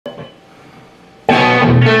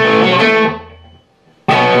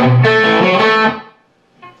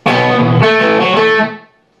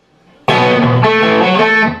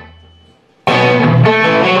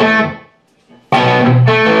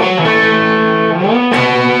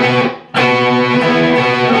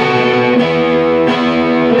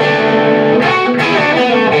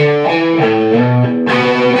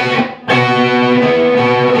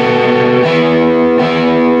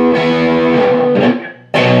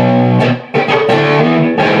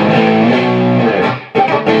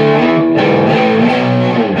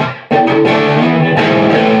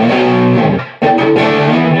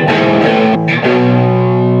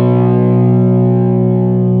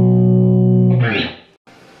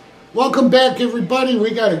Welcome back, everybody.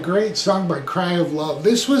 We got a great song by Cry of Love.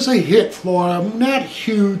 This was a hit for them. Not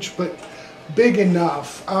huge, but big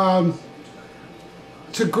enough.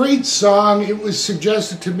 It's a great song. It was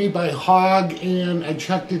suggested to me by Hog, and I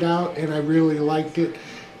checked it out, and I really liked it.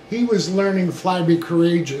 He was learning Fly Me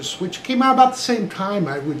Courageous, which came out about the same time,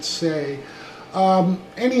 I would say.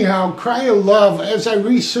 Anyhow, Cry of Love, as I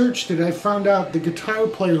researched it, I found out the guitar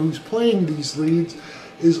player who's playing these leads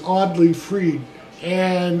is Audley Freed.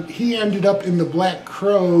 And he ended up in the Black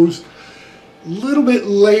Crowes a little bit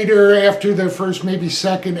later after their first, maybe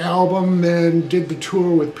second album, and did the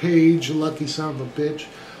tour with Page, Lucky Son of a Bitch.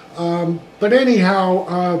 But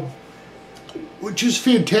anyhow, just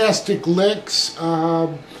fantastic licks,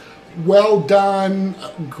 well done,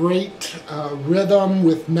 great rhythm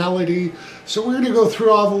with melody. So we're going to go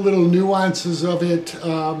through all the little nuances of it.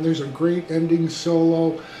 There's a great ending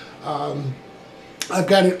solo. I've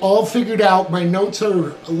got it all figured out. My notes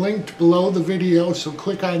are linked below the video, so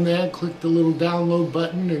click on that, click the little download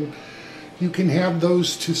button, and you can have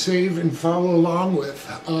those to save and follow along with.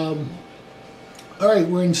 Alright,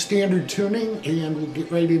 we're in standard tuning, and we'll get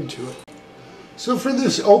right into it. So for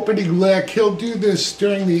this opening lick, he'll do this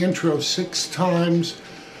during the intro 6 times.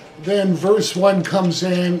 Then verse 1 comes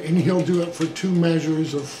in, and he'll do it for 2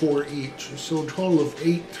 measures of 4 each. So a total of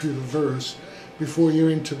 8 through the verse before you're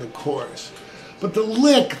into the chorus. But the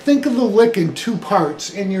lick, think of the lick in 2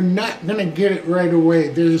 parts, and you're not going to get it right away.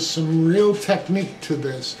 There's some real technique to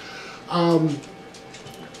this.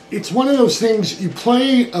 It's one of those things, you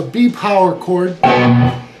play a B power chord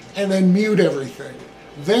and then mute everything.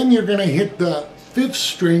 Then you're going to hit the 5th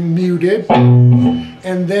string muted,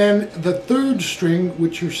 and then the 3rd string,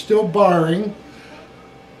 which you're still barring,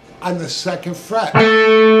 on the 2nd fret.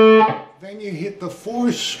 Then you hit the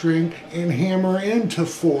 4th string and hammer into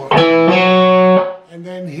 4. And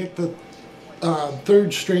then hit the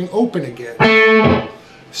 3rd string open again.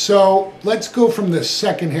 So let's go from the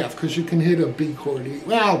second half, because you can hit a B chord.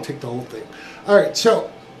 Well, I'll take the whole thing. Alright,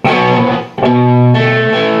 so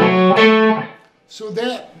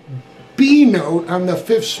that B note on the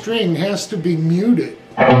 5th string has to be muted.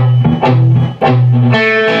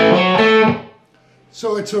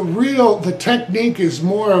 So it's the technique is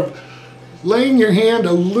more of laying your hand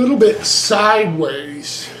a little bit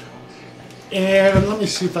sideways. And let me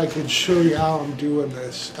see if I can show you how I'm doing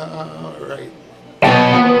this. Alright.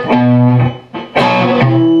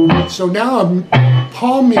 So now I'm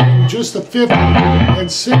palming just the 5th and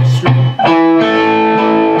 6th string.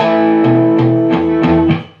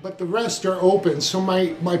 But the rest are open, so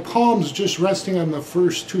my palm's just resting on the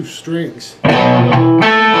first 2 strings.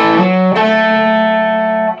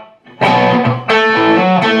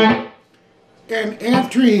 And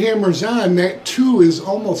after he hammers on, that 2 is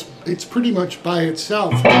it's pretty much by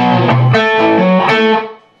itself.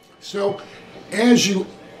 So as you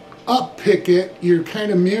up-pick it, you're kind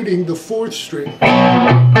of muting the 4th string.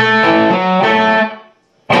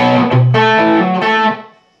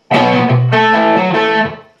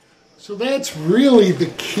 So that's really the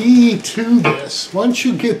key to this. Once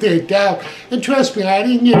you get that down, and trust me, I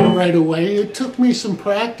didn't get it right away. It took me some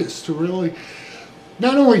practice to really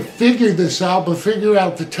not only figure this out, but figure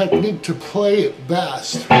out the technique to play it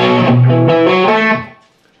best.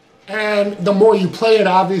 And the more you play it,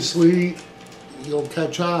 obviously, you'll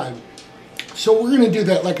catch on. So we're going to do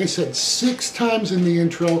that, like I said, 6 times in the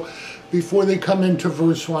intro before they come into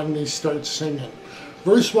verse 1 and they start singing.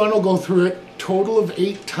 Verse 1 will go through it, total of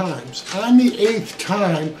 8 times. On the 8th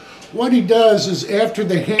time, what he does is after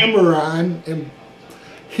the hammer on and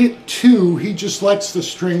hit 2, he just lets the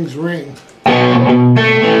strings ring.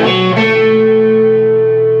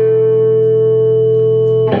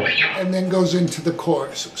 And then goes into the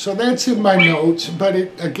chorus. So that's in my notes, but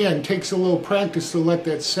it again takes a little practice to let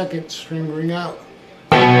that 2nd string ring out.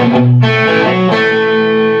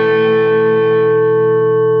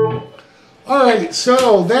 Alright,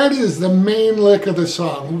 so that is the main lick of the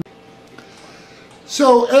song.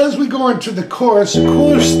 So as we go into the chorus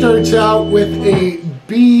starts out with a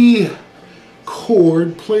B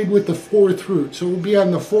chord played with the 4th root. So we'll be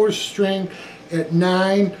on the 4th string at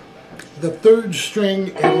 9, the 3rd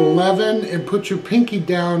string at 11, and put your pinky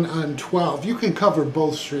down on 12. You can cover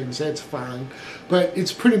both strings, that's fine, but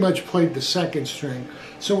it's pretty much played the 2nd string.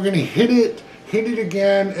 So we're going to hit it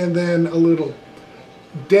again, and then a little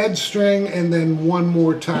dead string, and then one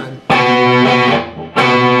more time.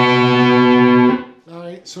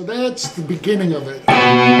 Alright, so that's the beginning of it.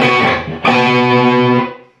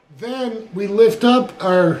 Then we lift up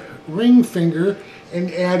our ring finger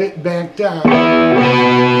and add it back down.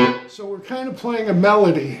 So we're kind of playing a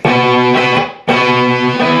melody.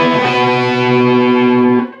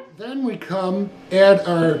 Then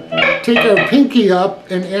take our pinky up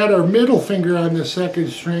and add our middle finger on the second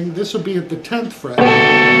string. This will be at the 10th fret.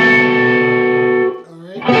 All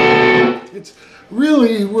right. It's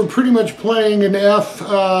really, we're pretty much playing an F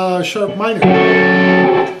sharp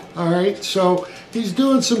minor. All right, so he's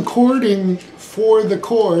doing some chording for the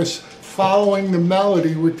chorus, following the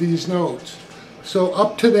melody with these notes. So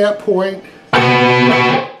up to that point,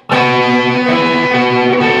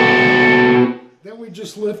 then we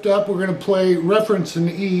just lift up. We're going to play reference in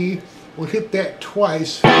E. We'll hit that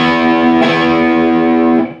twice.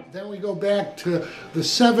 Then we go back to the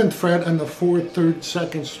 7th fret on the 4th, 3rd,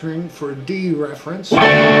 2nd string for a D reference.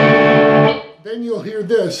 Then you'll hear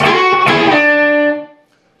this.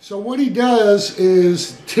 So what he does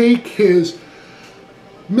is take his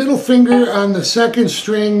middle finger on the 2nd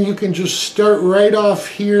string. You can just start right off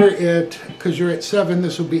here at, because you're at 7,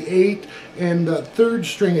 this will be 8, and the 3rd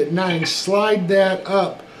string at 9. Slide that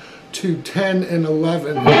up to 10 and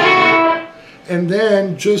 11. And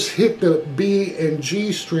then just hit the B and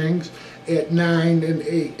G strings at 9 and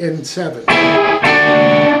 8 and 7. And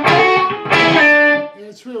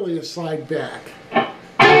it's really a slide back.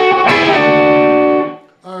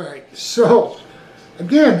 Alright, so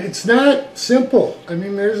again, it's not simple. I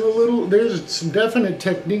mean, there's some definite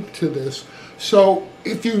technique to this. So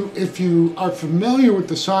if you are familiar with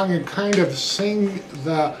the song and kind of sing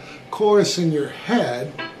the chorus in your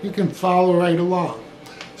head, you can follow right along.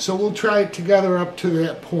 So we'll try it together up to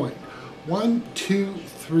that point. 1, 2,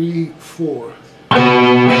 3, 4.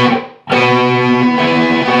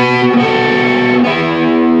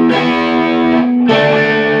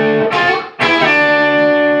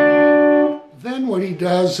 Then what he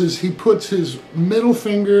does is he puts his middle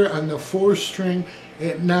finger on the 4th string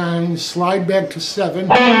at 9, slide back to 7.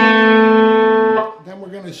 Then we're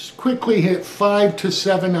going to quickly hit 5 to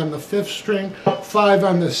 7 on the 5th string, 5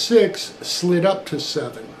 on the 6th, slid up to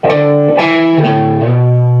 7.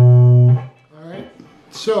 Alright,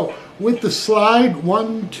 so with the slide,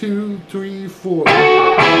 1, 2, 3, 4.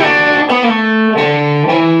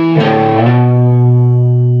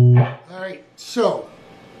 Alright, so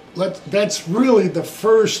that's really the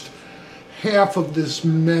first half of this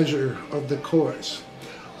measure of the chorus.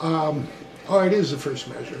 Oh, it is the first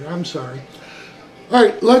measure, I'm sorry. All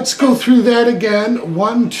right, let's go through that again.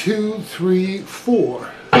 1, 2, 3, 4.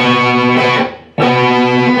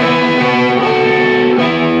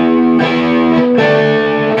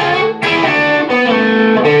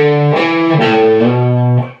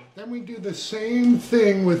 Then we do the same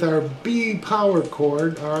thing with our B power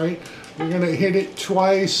chord, all right? We're going to hit it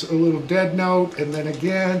twice, a little dead note, and then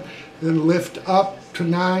again, then lift up to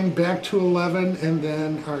 9, back to 11, and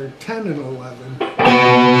then our 10 and 11.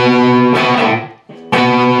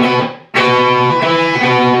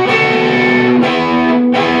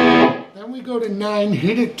 Then we go to 9,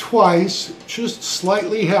 hit it twice, just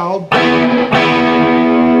slightly held, and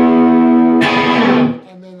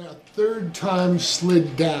then a 3rd time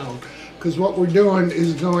slid down, because what we're doing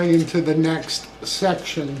is going into the next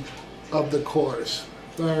section of the chorus.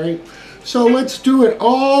 All right, so let's do it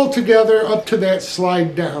all together up to that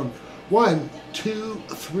slide down. 1, 2,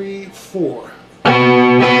 3, 4.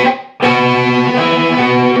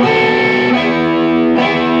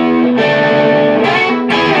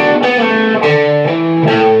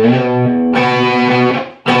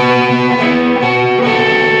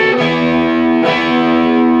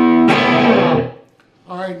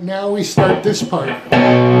 All right, now we start this part.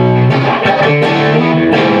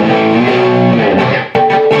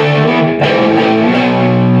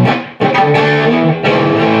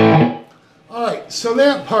 So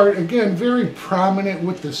that part, again, very prominent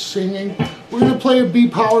with the singing. We're going to play a B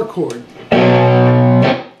power chord.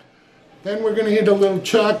 Then we're going to hit a little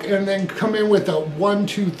chuck and then come in with a 1,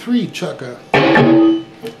 2, 3 chucka.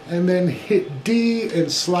 And then hit D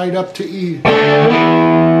and slide up to E.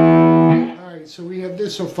 Alright, so we have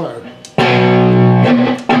this so far.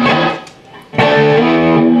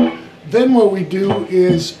 Then what we do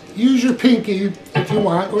is use your pinky if you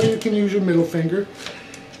want, or you can use your middle finger.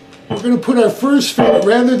 We're going to put our first finger,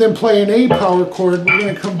 rather than play an A power chord, we're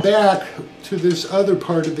going to come back to this other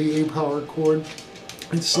part of the A power chord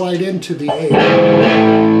and slide into the A.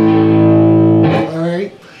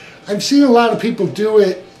 Alright? I've seen a lot of people do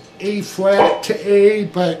it A flat to A,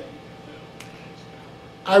 but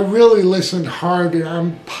I really listened hard and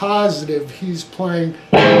I'm positive he's playing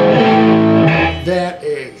that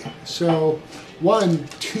A. So 1,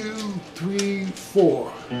 2, 3,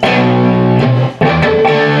 4.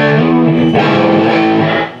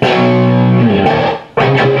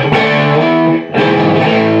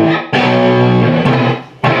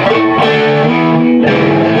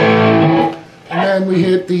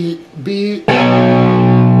 get the B,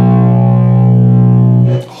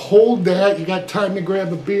 hold that, you got time to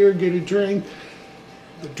grab a beer, get a drink.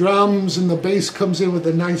 The drums and the bass comes in with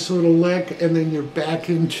a nice little lick, and then you're back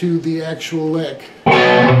into the actual lick.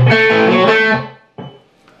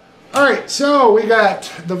 Alright, so we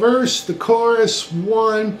got the verse, the chorus,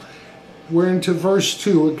 1. We're into verse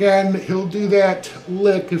 2. Again, he'll do that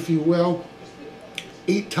lick, if you will,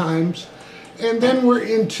 8 times. And then we're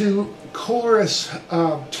into chorus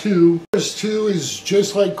 2. Chorus 2 is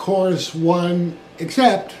just like chorus 1,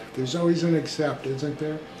 except, there's always an except, isn't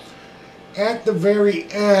there? At the very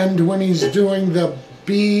end, when he's doing the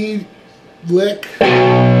B lick,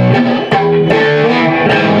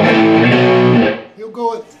 he'll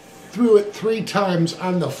go through it 3 times.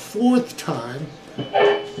 On the 4th time,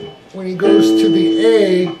 when he goes to the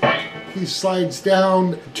A, he slides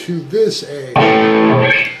down to this A.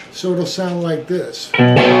 So it'll sound like this.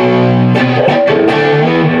 And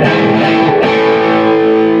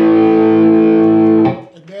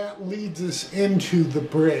that leads us into the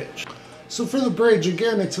bridge. So for the bridge,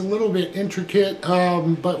 again, it's a little bit intricate,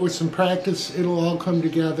 but with some practice, it'll all come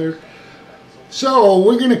together. So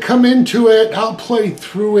we're going to come into it. I'll play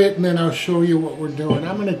through it, and then I'll show you what we're doing.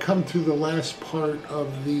 I'm going to come through the last part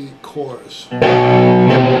of the chorus.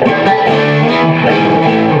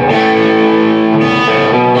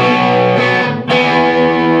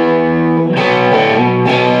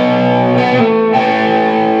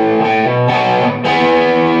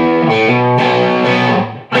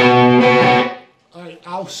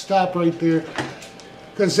 I'll stop right there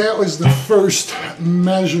because that was the first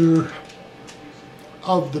measure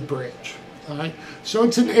of the bridge. All right, so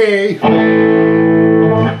it's an A,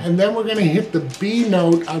 and then we're going to hit the B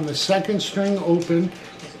note on the 2nd string open,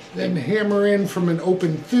 then hammer in from an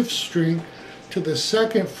open 5th string to the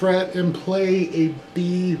 2nd fret and play a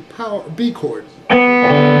B chord.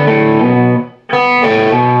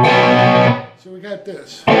 So we got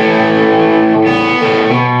this.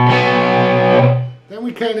 Then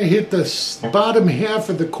we kind of hit the bottom half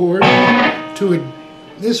of the chord to a,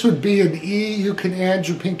 this would be an E. You can add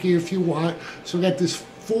your pinky if you want. So we got this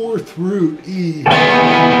 4th root E.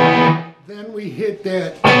 Then we hit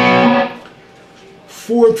that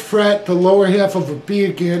 4th fret, the lower half of a B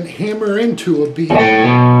again, hammer into a B.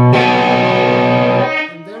 And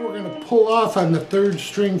then we're going to pull off on the 3rd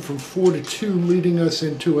string from 4 to 2, leading us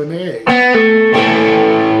into an A.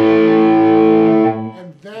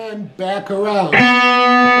 Then back around.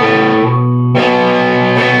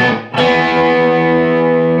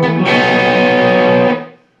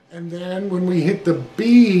 And then when we hit the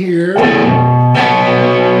B here,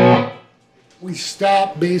 we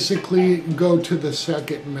stop basically and go to the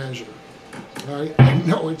 2nd measure. All right? I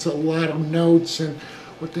know it's a lot of notes and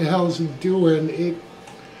what the hell is he doing? It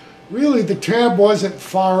really, the tab wasn't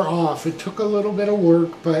far off. It took a little bit of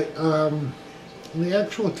work, but the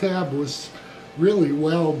actual tab was really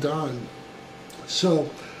well done. So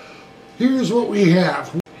here's what we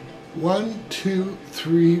have. 1, 2,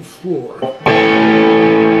 3, 4.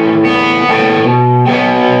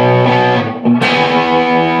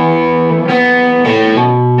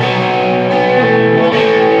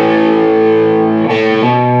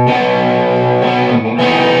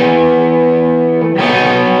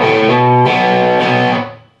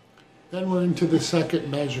 Then we're into the 2nd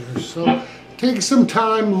measure. So take some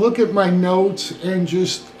time, look at my notes, and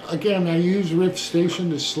just, again, I use Riff Station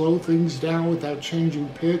to slow things down without changing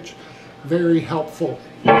pitch. Very helpful.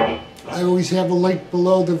 I always have a link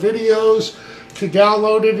below the videos to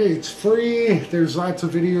download it. It's free. There's lots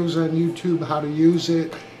of videos on YouTube how to use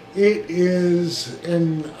it. It is,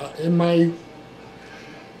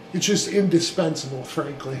 it's just indispensable,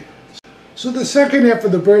 frankly. So the 2nd half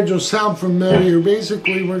of the bridge will sound familiar.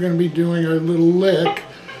 Basically, we're going to be doing our little lick.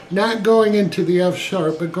 Not going into the F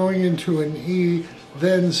sharp, but going into an E,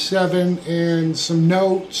 then 7, and some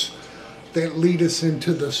notes that lead us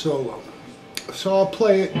into the solo. So I'll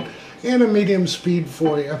play it in a medium speed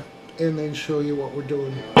for you, and then show you what we're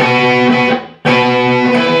doing.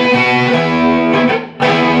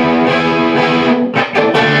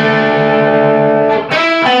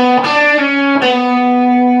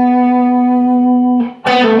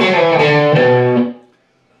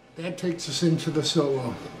 That takes us into the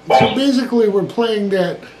solo. So basically we're playing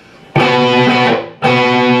that, and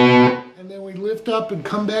then we lift up and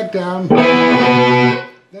come back down.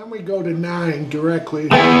 Then we go to 9 directly,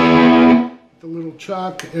 the little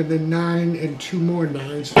chuck, and then 9 and 2 more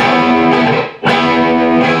 9s.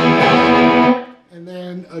 And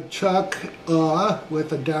then a chuck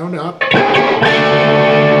with a down up.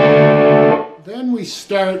 Then we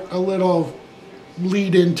start a little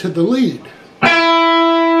lead into the lead.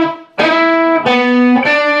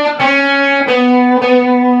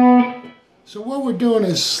 what we're doing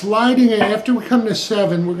is sliding it. After we come to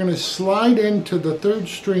 7, we're going to slide into the 3rd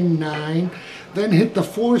string 9, then hit the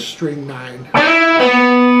 4th string 9.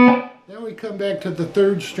 Then we come back to the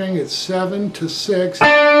 3rd string at 7 to 6.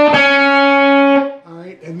 Alright,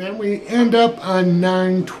 and then we end up on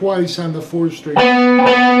 9 twice on the 4th string.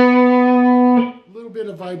 A little bit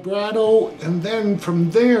of vibrato, and then from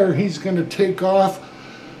there he's going to take off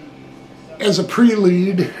as a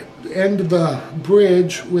prelude, end of the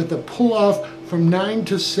bridge with a pull off from 9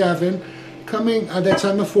 to 7, coming, that's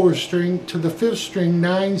on the 4th string, to the 5th string,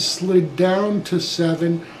 9 slid down to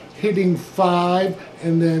 7, hitting 5,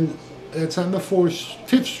 and then that's on the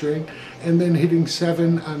 5th string, and then hitting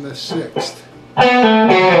 7 on the 6th.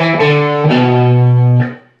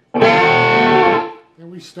 And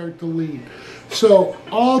we start the lead. So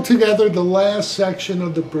all together, the last section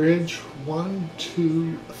of the bridge, 1,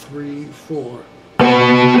 2, 3, 4.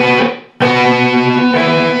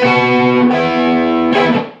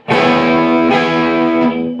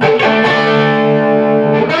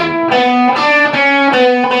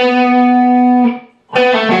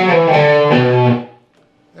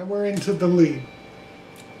 And we're into the lead.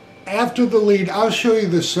 After the lead, I'll show you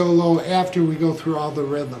the solo after we go through all the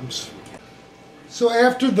rhythms. So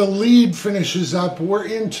after the lead finishes up, we're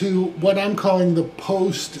into what I'm calling the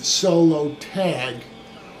post-solo tag.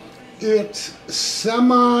 It's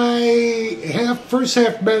first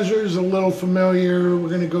half measures a little familiar. We're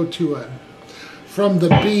going to go to from the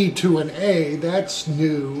B to an A, that's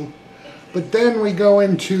new. But then we go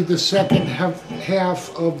into the second half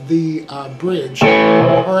of the bridge.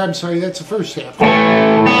 Or I'm sorry, that's the first half.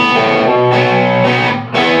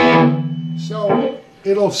 So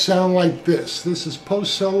it'll sound like this. This is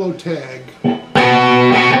post-solo tag.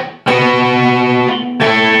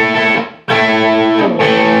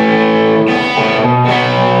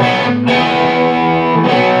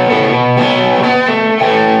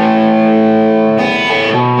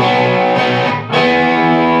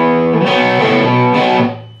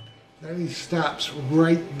 Stops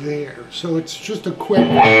right there. So it's just a quick,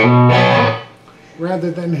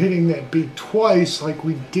 rather than hitting that beat twice like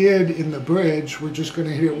we did in the bridge, we're just going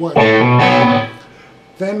to hit it once.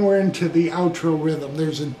 Then we're into the outro rhythm.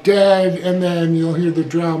 There's a dead, and then you'll hear the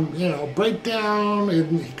drum, break down,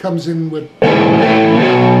 and he comes in with.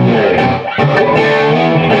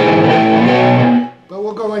 But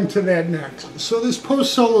we'll go into that next. So this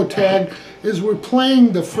post-solo tag is we're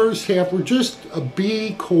playing the first half. We're just a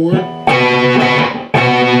B chord.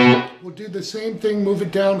 We'll do the same thing, move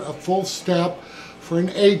it down a full step for an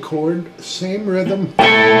A chord, same rhythm.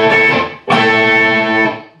 Then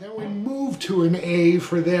we move to an A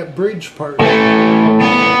for that bridge part.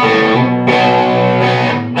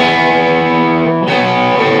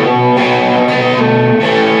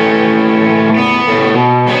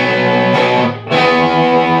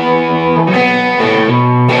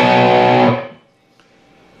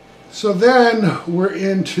 So then we're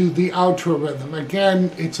into the outro rhythm. Again,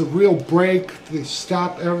 it's a real break. They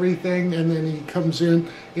stop everything, and then he comes in,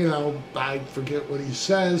 I forget what he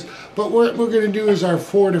says. But what we're going to do is our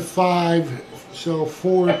 4 to 5, so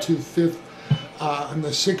 4 to 5th on the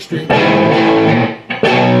 6th string.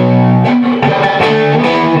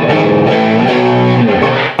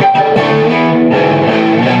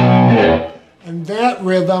 And that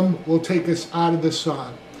rhythm will take us out of the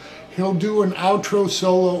song. He'll do an outro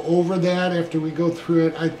solo over that after we go through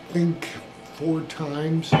it, I think 4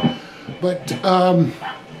 times. But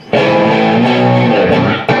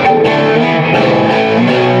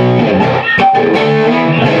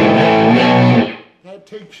that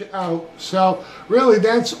takes you out. So really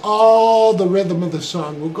that's all the rhythm of the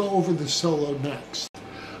song. We'll go over the solo next.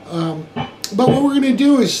 But what we're going to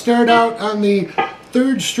do is start out on the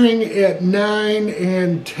 3rd string at 9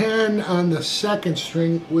 and 10 on the 2nd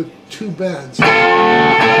string with 2 bends.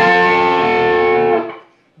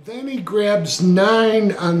 Then he grabs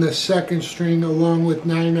 9 on the 2nd string along with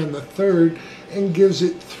 9 on the 3rd and gives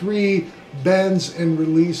it 3 bends and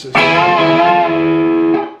releases.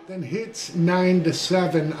 Then hits 9 to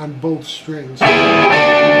 7 on both strings.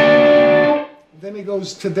 Then he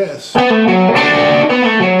goes to this.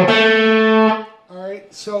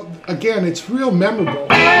 Alright, so again, it's real memorable.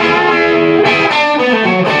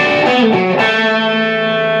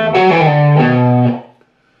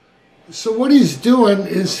 So what he's doing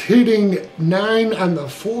is hitting 9 on the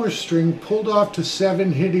 4th string, pulled off to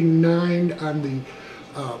 7, hitting 9 on the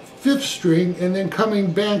 5th string, and then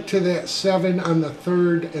coming back to that 7 on the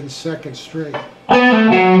 3rd and 2nd string.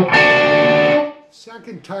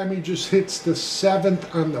 Second time he just hits the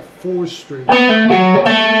 7th on the 4th string.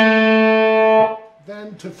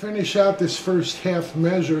 Then to finish out this first half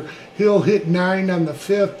measure, he'll hit 9 on the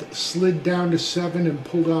 5th, slid down to 7 and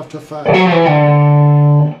pulled off to 5.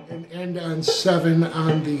 And end on 7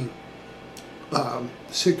 on the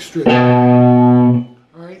 6th string.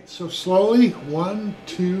 Alright, so slowly, 1,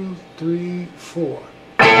 2, 3, 4.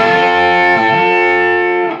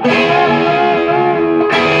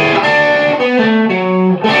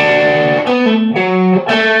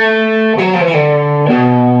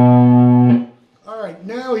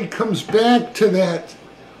 Now he comes back to that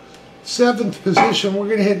 7th position. We're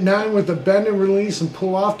going to hit 9 with a bend and release and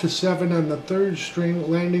pull off to 7 on the 3rd string,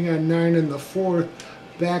 landing on 9 on the 4th,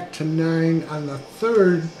 back to 9 on the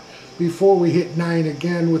 3rd, before we hit 9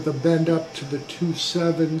 again with a bend up to the 2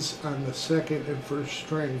 7s on the 2nd and 1st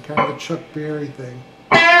string, kind of a Chuck Berry thing.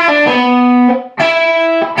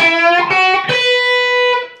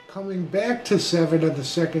 Coming back to 7 on the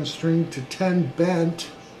 2nd string to 10 bent,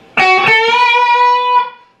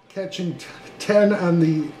 catching 10 on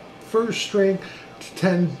the 1st string to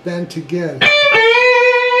 10 bent again.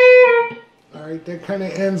 Alright, that kind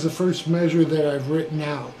of ends the first measure that I've written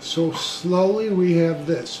out. So slowly we have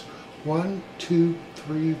this. 1, 2,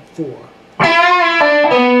 3, 4.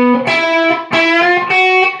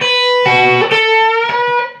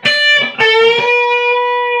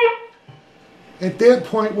 At that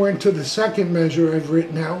point we're into the second measure I've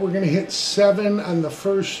written out. We're going to hit 7 on the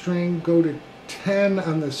 1st string, go to 10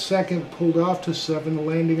 on the 2nd, pulled off to 7,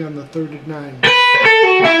 landing on the 3rd at 9.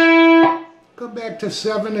 Come back to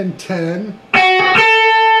 7 and 10.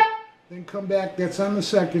 Then come back, that's on the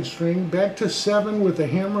 2nd string, back to 7 with a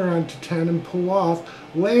hammer onto 10 and pull off,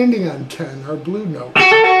 landing on 10, our blue note.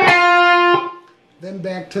 Then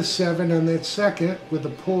back to 7 on that 2nd with a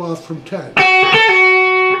pull off from 10.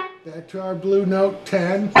 Back to our blue note,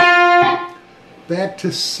 10. Back to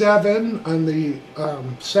 7 on the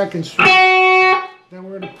 2nd string. Then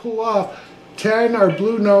we're going to pull off 10, our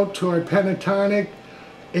blue note, to our pentatonic,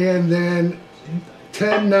 and then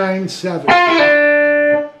 10, 9, 7.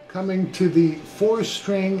 Coming to the 4th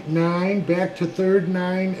string, 9, back to 3rd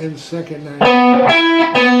 9 and 2nd 9.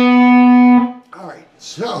 Alright,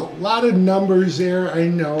 so a lot of numbers there, I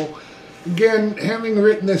know. Again, having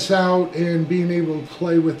written this out and being able to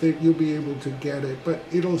play with it, you'll be able to get it. But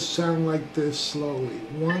it'll sound like this slowly.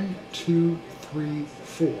 1, 2, 3,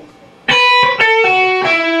 4.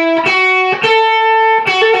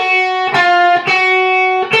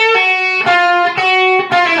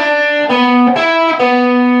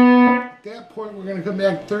 We're going to come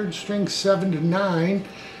back 3rd string 7 to 9,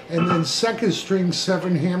 and then 2nd string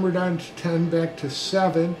 7 hammered on to 10, back to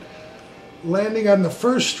 7, landing on the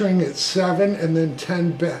 1st string at 7 and then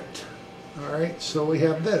 10 bent. Alright, so we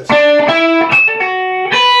have this.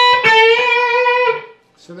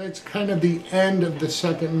 So that's kind of the end of the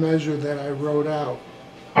second measure that I wrote out.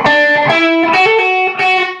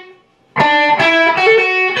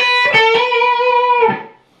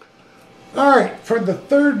 Alright, for the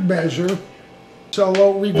third measure,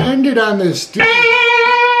 so we've ended on this D.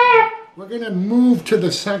 We're going to move to the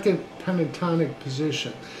 2nd pentatonic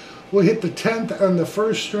position. We'll hit the 10th on the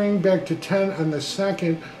 1st string, back to 10 on the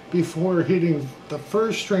 2nd, before hitting the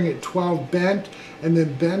 1st string at 12 bent, and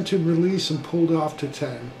then bent and release and pulled off to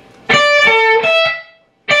 10.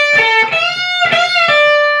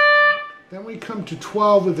 Then we come to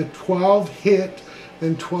 12 with a 12 hit,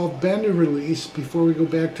 then 12 bend and release before we go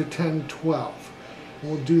back to 10, 12.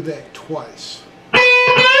 And we'll do that twice.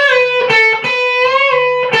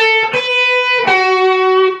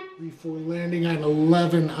 Before landing on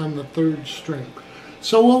 11 on the 3rd string.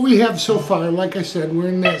 So what we have so far, like I said, we're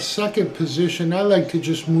in that 2nd position. I like to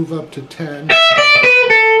just move up to 10.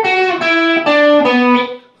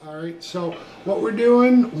 Alright, so what we're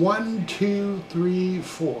doing, 1, 2, 3,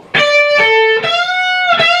 4.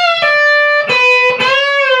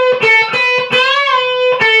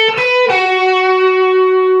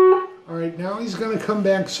 Now he's going to come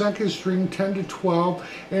back 2nd string 10 to 12,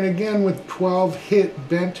 and again with 12 hit,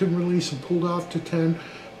 bent and release and pulled off to 10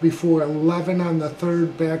 before 11 on the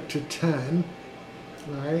 3rd, back to 10.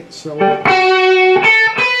 Alright, so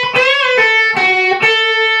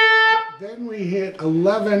then we hit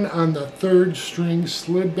 11 on the 3rd string,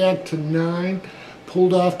 slid back to 9,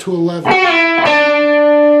 pulled off to 11.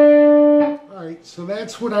 Alright, so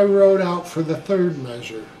that's what I wrote out for the 3rd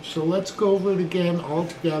measure. So let's go over it again all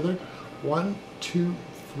together. 1, 2,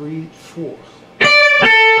 3, 4.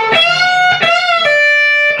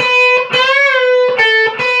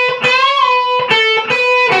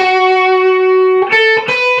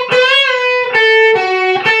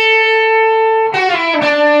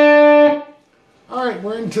 Alright, we're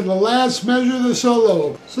we're into the last measure of the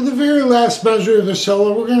solo. So the very last measure of the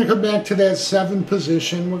solo, we're going to come back to that 7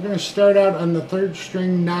 position. We're going to start out on the 3rd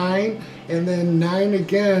string 9, and then 9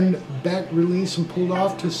 again, back release and pulled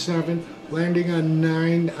off to 7, landing on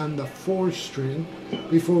 9 on the 4th string,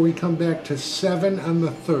 before we come back to 7 on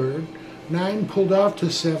the 3rd, 9 pulled off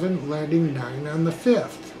to 7, landing 9 on the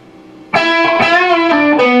 5th.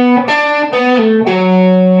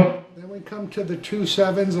 Then we come to the 2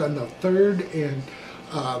 7s on the 3rd and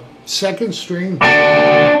 2nd string,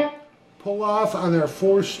 pull off on our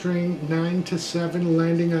 4th string, 9 to 7,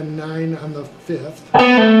 landing on 9 on the 5th.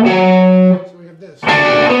 So we have this.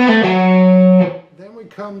 Then we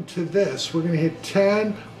come to this. We're going to hit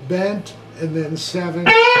 10, bent, and then 7.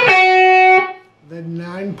 Then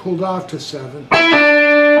 9 pulled off to 7.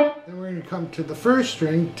 Then we're going to come to the 1st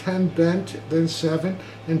string, 10 bent, then 7,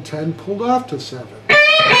 and 10 pulled off to 7.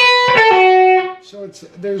 So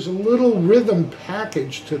there's a little rhythm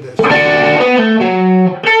package to this.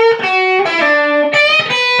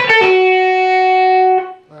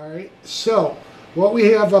 Alright, so what we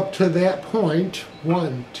have up to that point,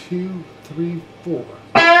 1, 2, 3, 4.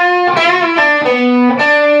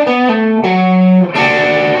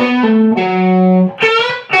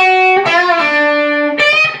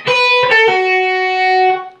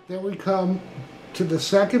 Then we come to the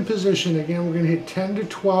 2nd position. Again, we're going to hit 10 to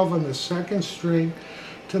 12 on the 2nd string.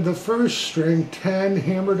 To the 1st string, 10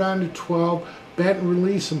 hammered on to 12, bent and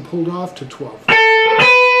release and pulled off to 12.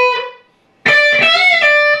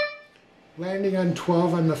 Landing on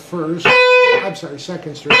 12 on the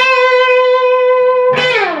 2nd string.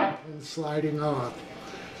 And sliding off.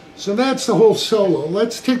 So that's the whole solo.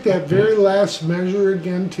 Let's take that very last measure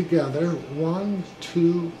again together. 1,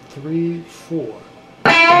 2, 3, 4.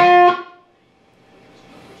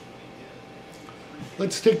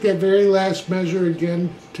 Let's take that very last measure again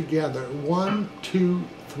together. 1, 2,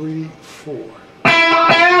 3, 4.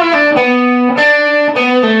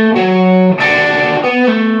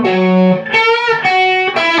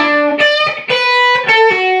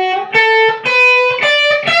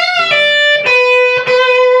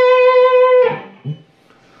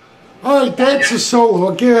 Alright, that's a solo.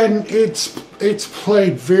 Again, it's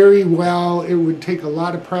played very well. It would take a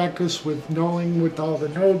lot of practice with knowing with all the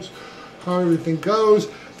notes how everything goes.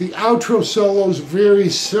 The outro solo is very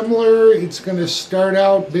similar. It's going to start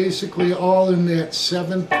out basically all in that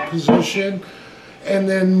 7th position and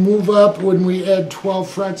then move up when we add 12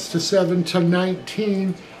 frets to 7 to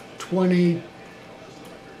 19, 21,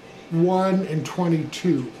 and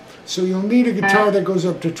 22. So you'll need a guitar that goes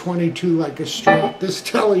up to 22 like a Strat. This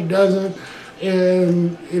Tele doesn't,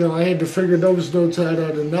 and you know, I had to figure those notes out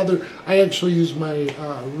on another. I actually used my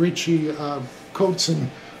Ritchie Kotzen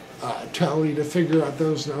Tele to figure out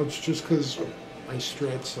those notes just because I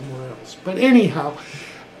Strat somewhere else. But anyhow,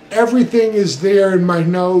 everything is there in my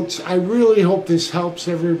notes. I really hope this helps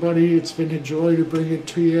everybody. It's been a joy to bring it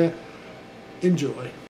to you. Enjoy.